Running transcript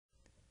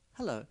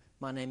Hello,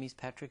 my name is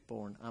Patrick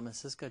Bourne. I'm a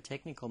Cisco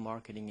Technical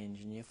Marketing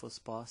Engineer for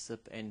SPA5xx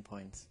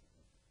endpoints.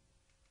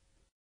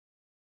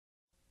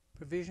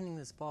 Provisioning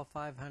the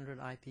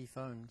SPA500 IP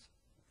phones.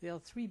 There are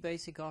three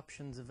basic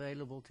options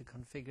available to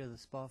configure the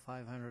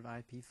SPA500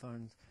 IP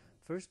phones.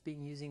 First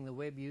being using the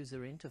web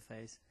user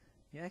interface.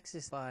 You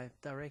access by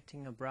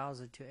directing a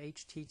browser to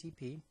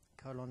http://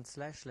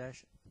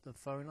 the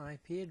phone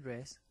IP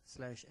address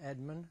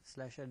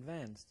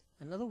 /admin/advanced.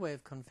 Another way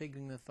of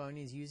configuring the phone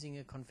is using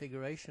a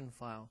configuration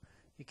file.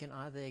 You can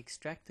either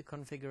extract the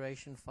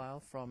configuration file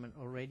from an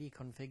already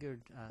configured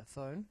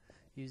phone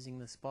using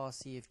the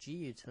SPA-CFG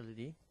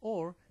utility,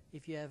 or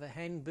if you have a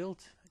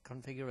hand-built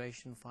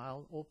configuration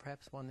file, or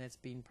perhaps one that's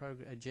been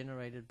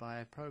generated by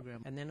a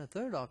program. And then a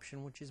third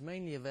option, which is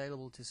mainly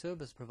available to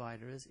service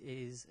providers,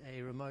 is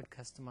a remote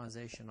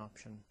customization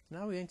option.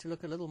 Now we're going to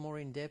look a little more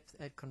in depth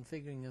at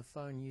configuring a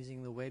phone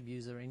using the web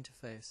user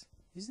interface.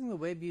 Using the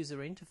web user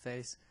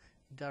interface,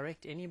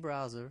 direct any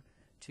browser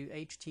to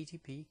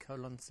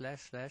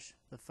http://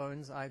 the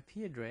phone's IP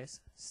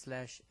address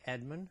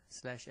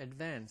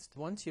 /admin/advanced.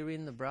 Once you're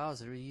in the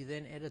browser, you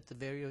then edit the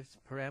various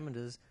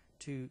parameters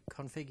to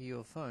configure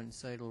your phone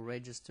so it'll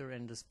register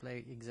and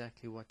display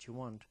exactly what you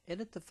want.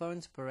 Edit the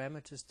phone's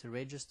parameters to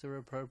register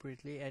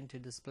appropriately and to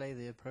display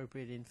the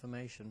appropriate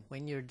information.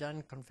 When you're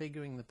done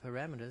configuring the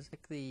parameters,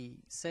 click the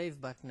Save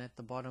button at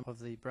the bottom of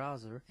the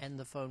browser and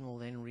the phone will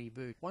then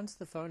reboot. Once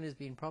the phone has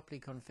been properly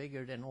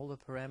configured and all the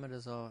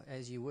parameters are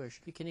as you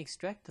wish, you can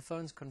extract the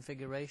phone's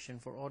configuration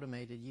for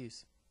automated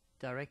use.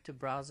 Direct a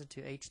browser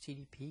to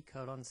http://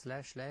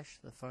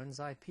 the phone's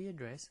IP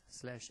address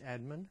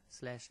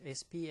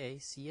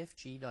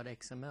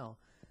 /admin/SPA5xx.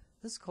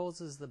 This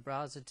causes the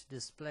browser to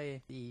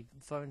display the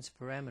phone's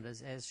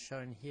parameters as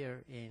shown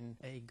here in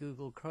a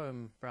Google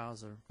Chrome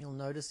browser. You'll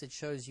notice it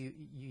shows you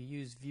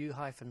use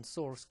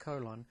view-source :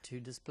 to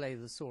display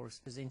the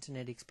source. There's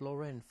Internet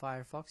Explorer and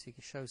Firefox. You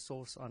can show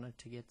source on it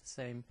to get the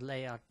same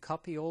layout.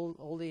 Copy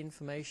all the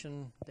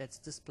information that's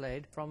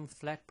displayed from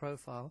flat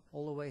profile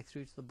all the way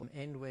through to the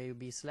end where it will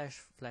be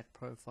 /flat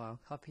profile.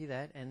 Copy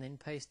that and then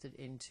paste it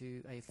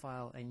into a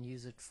file and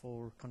use it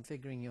for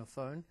configuring your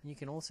phone. You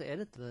can also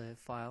edit the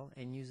file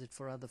and use it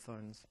for other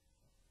phones.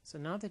 So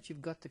now that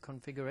you've got the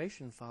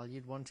configuration file,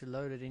 you'd want to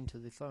load it into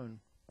the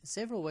phone. There's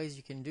several ways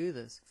you can do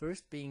this.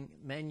 First being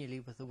manually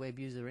with the web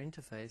user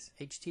interface,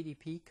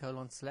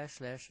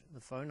 http://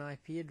 the phone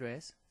IP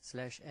address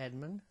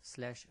 /admin/resync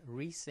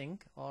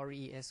RESYNC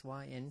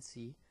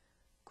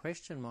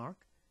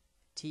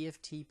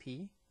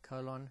 $TFTP://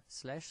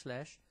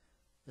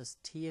 this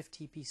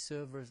TFTP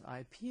server's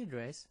IP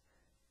address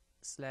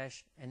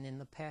and then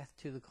the path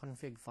to the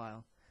config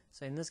file.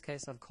 So in this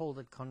case I've called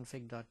it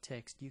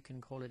config.txt. You can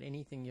call it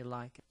anything you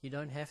like. You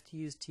don't have to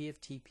use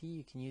TFTP.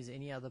 You can use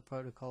any other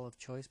protocol of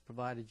choice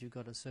provided you've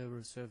got a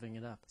server serving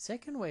it up.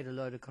 Second way to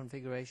load a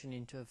configuration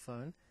into a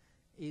phone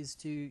is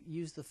to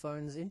use the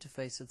phone's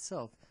interface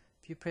itself.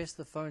 If you press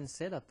the phone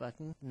setup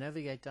button,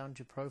 navigate down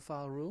to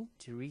profile rule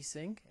to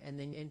resync and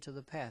then enter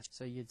the path.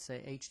 So you'd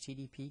say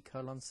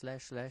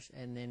http://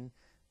 and then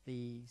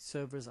the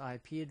server's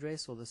IP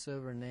address or the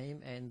server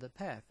name and the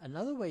path.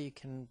 Another way you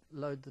can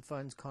load the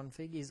phone's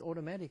config is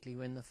automatically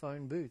when the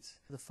phone boots.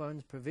 The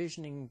phone's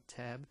provisioning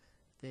tab,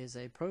 there's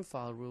a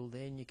profile rule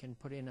there and you can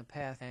put in a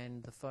path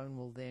and the phone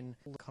will then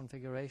pull the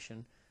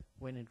configuration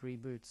when it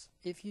reboots.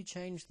 If you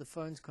change the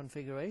phone's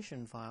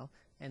configuration file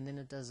and then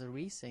it does a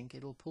resync,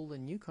 it'll pull the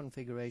new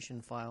configuration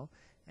file,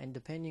 and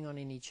depending on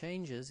any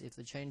changes, if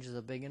the changes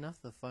are big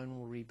enough, the phone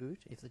will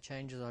reboot. If the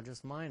changes are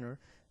just minor,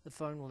 the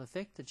phone will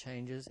affect the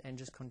changes and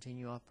just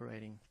continue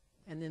operating.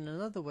 And then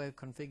another way of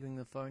configuring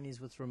the phone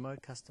is with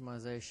remote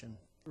customization.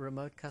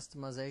 Remote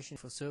customization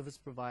for service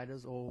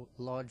providers or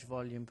large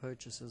volume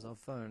purchases of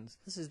phones.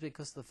 This is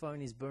because the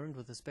phone is burned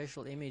with a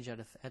special image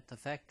at the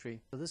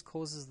factory. So this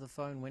causes the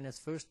phone, when it's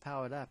first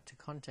powered up, to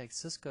contact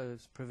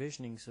Cisco's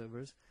provisioning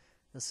servers.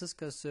 The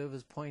Cisco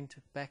servers point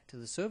back to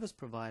the service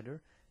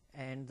provider,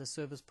 and the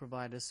service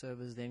provider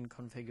servers then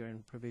configure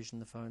and provision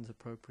the phones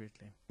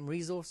appropriately.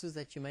 Resources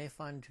that you may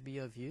find to be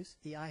of use: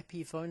 the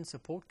IP phone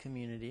support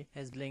community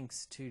has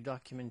links to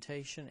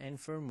documentation and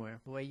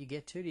firmware. The way you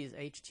get to it is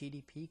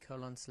http://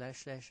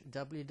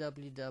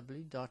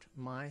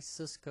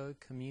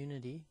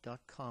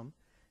 www.myciscocommunity.com.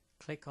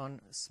 Click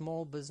on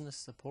Small Business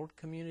Support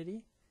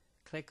Community,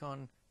 click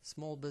on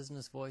Small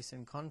Business Voice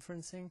and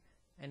Conferencing,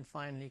 and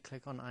finally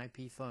click on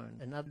IP phone.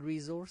 Another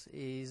resource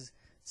is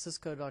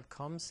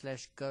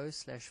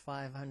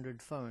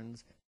cisco.com/go/500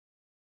 phones.